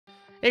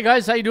Hey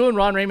guys, how you doing?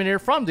 Ron Raymond here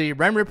from the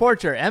Raymond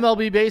Report, your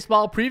MLB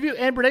baseball preview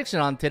and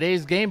prediction on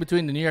today's game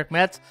between the New York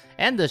Mets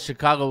and the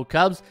Chicago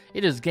Cubs.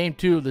 It is game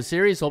 2 of the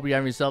series. Hope you're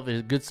having yourself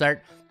a good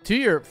start to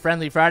your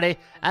friendly Friday.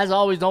 As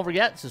always, don't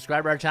forget,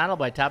 subscribe to our channel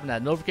by tapping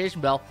that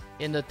notification bell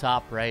in the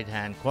top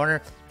right-hand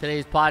corner.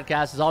 Today's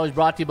podcast is always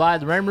brought to you by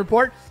the Raymond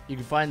Report. You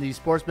can find the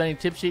sports betting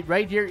tip sheet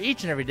right here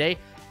each and every day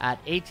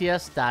at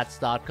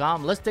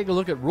atsstats.com. Let's take a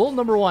look at rule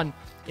number 1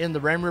 in the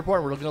Raymond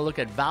Report. We're going to look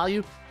at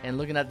value and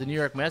looking at the New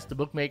York Mets. The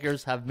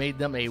bookmakers have made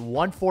them a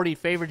 140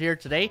 favorite here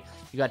today.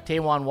 You got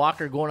Taijuan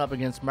Walker going up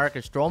against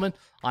Marcus Stroman.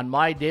 On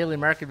my daily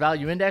market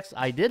value index,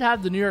 I did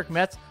have the New York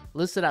Mets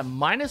listed at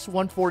minus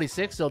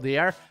 146, so they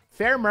are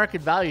fair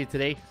market value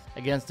today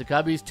against the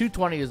Cubbies.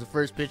 220 is the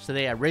first pitch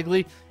today at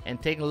Wrigley.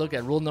 And taking a look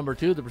at rule number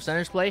 2, the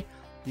percentage play.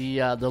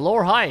 The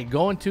lower high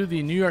going to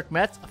the New York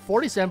Mets, a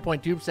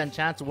 47.2%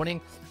 chance of winning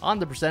on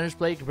the percentage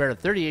play compared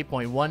to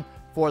 38.1%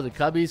 for the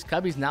Cubbies.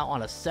 Cubbies now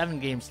on a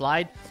 7-game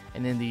slide,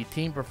 and in the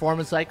team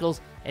performance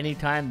cycles,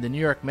 anytime the New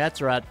York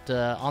Mets are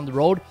on the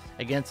road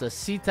against a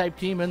C-type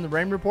team in the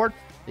Raymond Report,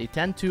 they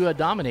tend to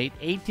dominate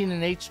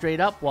 18-8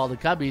 straight up, while the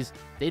Cubbies,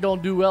 they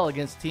don't do well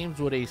against teams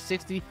with a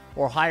 60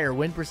 or higher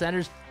win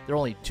percentage. They're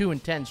only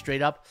 2-10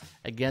 straight up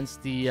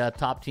against the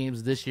top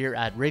teams this year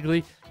at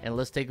Wrigley. And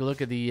let's take a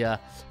look at the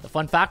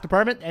fun fact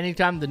department.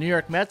 Anytime the New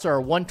York Mets are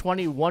a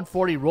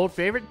 120-140 road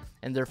favorite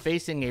and they're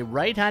facing a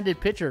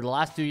right-handed pitcher the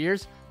last 2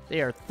 years,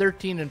 they are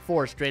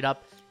 13-4 straight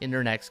up in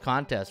their next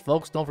contest.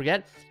 Folks, don't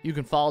forget, you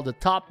can follow the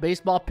top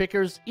baseball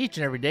pickers each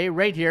and every day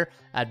right here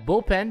at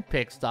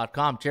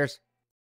bullpenpicks.com. Cheers.